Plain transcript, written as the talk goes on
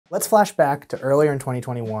Let's flash back to earlier in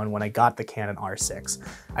 2021 when I got the Canon R6.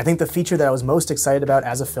 I think the feature that I was most excited about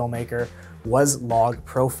as a filmmaker was log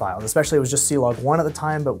profiles. Especially it was just CLog 1 at the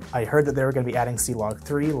time, but I heard that they were going to be adding CLog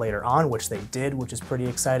 3 later on, which they did, which is pretty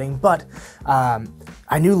exciting. But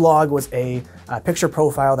I knew log was a picture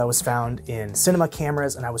profile that was found in cinema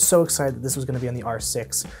cameras, and I was so excited that this was going to be on the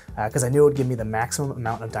R6 because I knew it would give me the maximum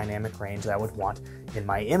amount of dynamic range that I would want in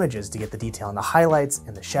my images to get the detail in the highlights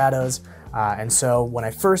and the shadows. And so when I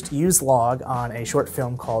first used log on a short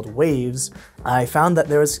film called Waves, I found that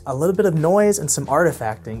there was a little bit of noise and some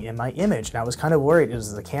artifacting in my image. And I was kind of worried,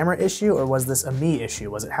 was this a camera issue or was this a me issue?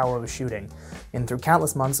 Was it how I was shooting? And through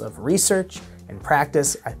countless months of research and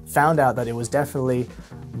practice, I found out that it was definitely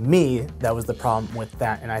me that was the problem with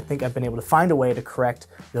that. And I think I've been able to find a way to correct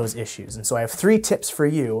those issues. And so I have 3 tips for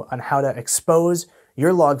you on how to expose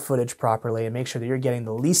your log footage properly and make sure that you're getting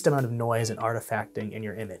the least amount of noise and artifacting in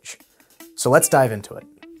your image. So let's dive into it.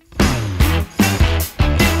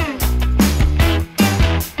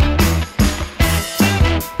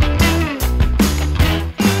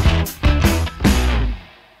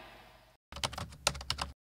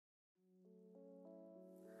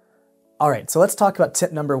 All right, so let's talk about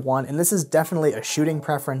tip number 1, and this is definitely a shooting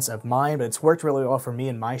preference of mine, but it's worked really well for me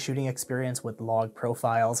in my shooting experience with log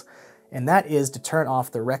profiles. And that is to turn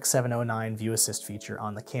off the Rec. 709 View Assist feature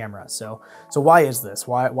on the camera. So why is this?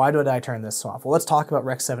 Why did I turn this off? Well, let's talk about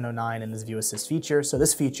Rec. 709 and this View Assist feature. So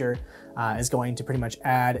this feature is going to pretty much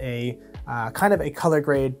add a kind of a color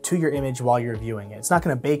grade to your image while you're viewing it. It's not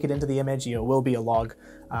going to bake it into the image. It will be a log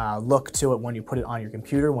look to it when you put it on your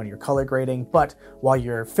computer, when you're color grading, but while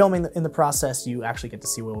you're filming in the process, you actually get to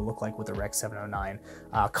see what it will look like with the Rec. 709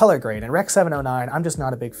 color grade. And Rec. 709, I'm just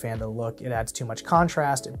not a big fan of the look. It adds too much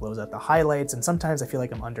contrast, it blows out the highlights, and sometimes I feel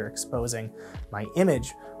like I'm underexposing my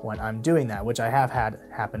image when I'm doing that, which I have had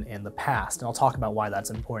happen in the past. And I'll talk about why that's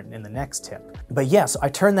important in the next tip. But yeah, so I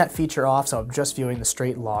turned that feature off, so I'm just viewing the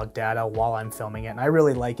straight log data while I'm filming it, and I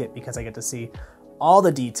really like it because I get to see all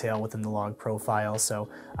the detail within the log profile. So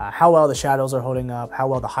how well the shadows are holding up, how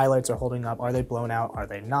well the highlights are holding up, are they blown out, are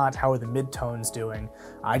they not, how are the midtones doing?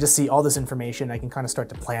 I just see all this information. I can kind of start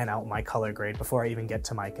to plan out my color grade before I even get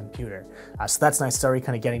to my computer. So that's nice. It's already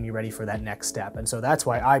kind of getting me ready for that next step. And so that's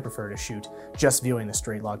why I prefer to shoot just viewing the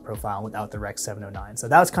straight log profile without the Rec. 709. So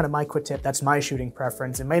that was kind of my quick tip. That's my shooting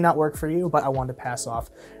preference. It may not work for you, but I wanted to pass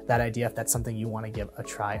off that idea if that's something you want to give a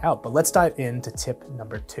try out. But let's dive into tip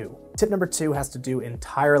number 2. Tip number 2 has to do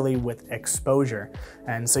entirely with exposure.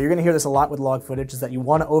 And so you're going to hear this a lot with log footage, is that you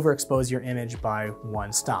want to overexpose your image by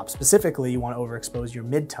 1 stop. Specifically, you want to overexpose your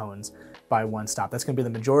midtones by 1 stop. That's going to be the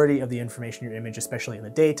majority of the information in your image, especially in the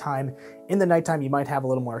daytime. In the nighttime, you might have a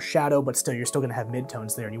little more shadow, but still, you're still going to have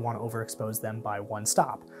midtones there, and you want to overexpose them by 1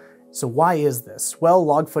 stop. So why is this? Well,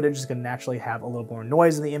 log footage is going to naturally have a little more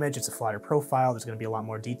noise in the image. It's a flatter profile. There's going to be a lot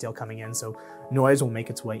more detail coming in, so noise will make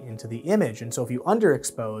its way into the image. And so if you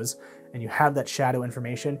underexpose and you have that shadow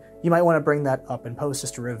information, you might want to bring that up in post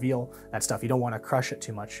just to reveal that stuff. You don't want to crush it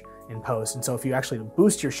too much in post. And so if you actually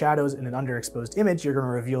boost your shadows in an underexposed image, you're going to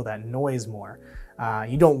reveal that noise more.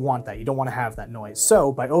 You don't want that. You don't want to have that noise.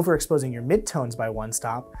 So by overexposing your midtones by 1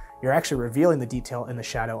 stop, you're actually revealing the detail in the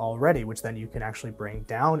shadow already, which then you can actually bring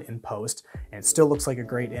down in post, and it still looks like a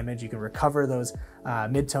great image. You can recover those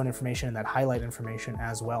midtone information and that highlight information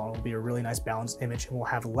as well. It'll be a really nice balanced image, and will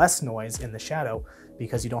have less noise in the shadow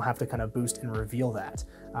because you don't have to kind of boost and reveal that.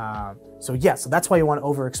 So that's why you want to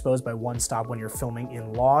overexpose by 1 stop when you're filming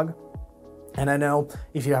in log. And I know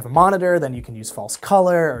if you have a monitor, then you can use false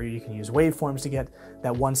color, or you can use waveforms to get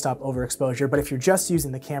that 1 stop overexposure. But if you're just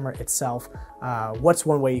using the camera itself, what's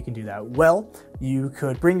one way you can do that? Well, you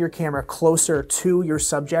could bring your camera closer to your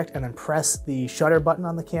subject and then press the shutter button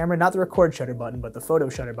on the camera, not the record shutter button, but the photo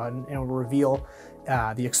shutter button, and it will reveal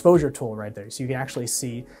the exposure tool right there. So you can actually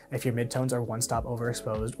see if your midtones are 1 stop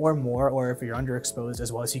overexposed or more, or if you're underexposed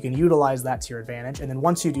as well. So you can utilize that to your advantage. And then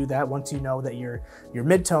once you do that, once you know that your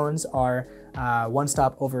midtones are 1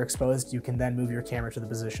 stop overexposed, you can then move your camera to the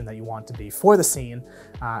position that you want to be for the scene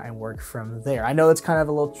and work from there. I know it's kind of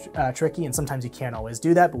a little tricky, and sometimes you can't always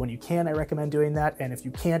do that, but when you can, I recommend doing that. And if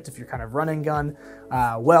you can't, if you're kind of run and gun,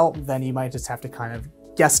 well, then you might just have to kind of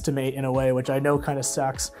guesstimate in a way, which I know kind of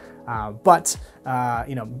sucks. But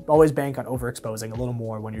always bank on overexposing a little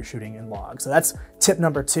more when you're shooting in log. So that's tip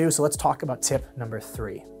number 2. So let's talk about tip number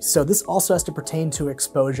 3. So this also has to pertain to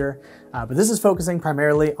exposure, but this is focusing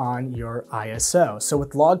primarily on your ISO. So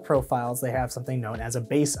with log profiles, they have something known as a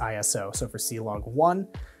base ISO. So for CLog 1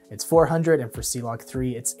 it's 400, and for CLog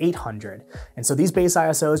 3, it's 800. And so these base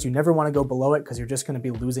ISOs, you never want to go below it because you're just going to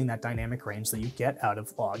be losing that dynamic range that you get out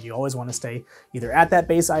of log. You always want to stay either at that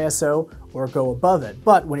base ISO or go above it.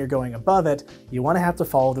 But when you're going above it, you want to have to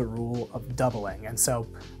follow the rule of doubling. And so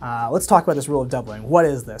let's talk about this rule of doubling. What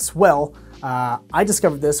is this? Well, I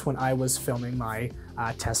discovered this when I was filming my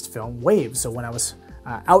test film Waves. So when I was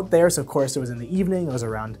out there, so of course it was in the evening, it was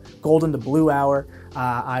around golden to blue hour,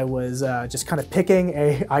 I was just kind of picking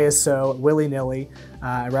a ISO willy-nilly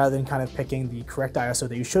rather than kind of picking the correct ISO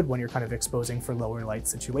that you should when you're kind of exposing for lower light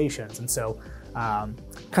situations. And so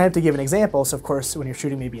kind of to give an example, so of course when you're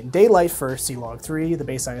shooting maybe in daylight for CLog 3, the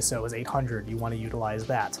base ISO is 800, you want to utilize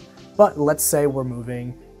that. But let's say we're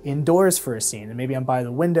moving indoors for a scene, and maybe I'm by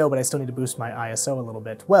the window, but I still need to boost my ISO a little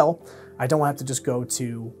bit. Well, I don't have to just go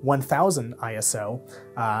to 1000 ISO.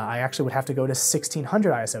 I actually would have to go to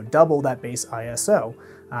 1600 ISO, double that base ISO,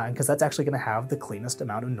 because that's actually going to have the cleanest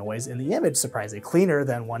amount of noise in the image, surprisingly, cleaner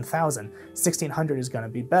than 1000. 1600 is going to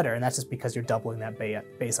be better, and that's just because you're doubling that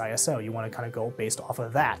base ISO. You want to kind of go based off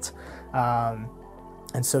of that.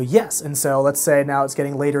 And so yes, and so let's say now it's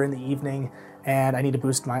getting later in the evening, and I need to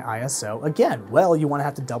boost my ISO again. Well, you want to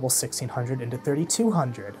have to double 1600 into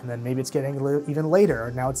 3200, and then maybe it's getting even later,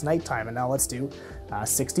 or now it's nighttime, and now let's do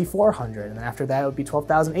 6400, and then after that it would be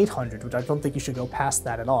 12,800, which I don't think you should go past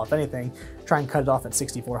that at all. If anything, try and cut it off at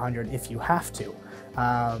 6400 if you have to.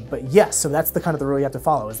 But yes, so that's the kind of the rule you have to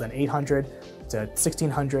follow, is then 800 to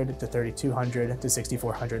 1600 to 3200 to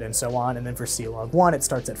 6400 and so on. And then for CLog 1, it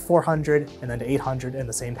starts at 400 and then to 800, and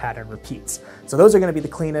the same pattern repeats. So those are going to be the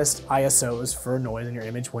cleanest ISOs for noise in your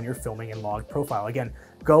image when you're filming in log profile. Again,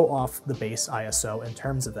 go off the base ISO in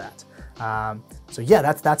terms of that. So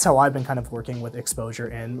yeah, that's how I've been kind of working with exposure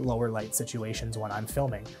in lower light situations when I'm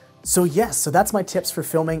filming. So yes, so that's my tips for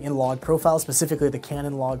filming in log profiles, specifically the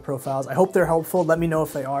Canon log profiles. I hope they're helpful. Let me know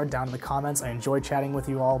if they are down in the comments. I enjoy chatting with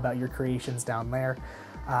you all about your creations down there.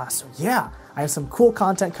 So yeah, I have some cool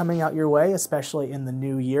content coming out your way, especially in the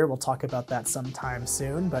new year. We'll talk about that sometime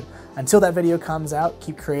soon. But until that video comes out,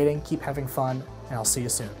 keep creating, keep having fun, and I'll see you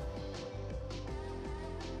soon.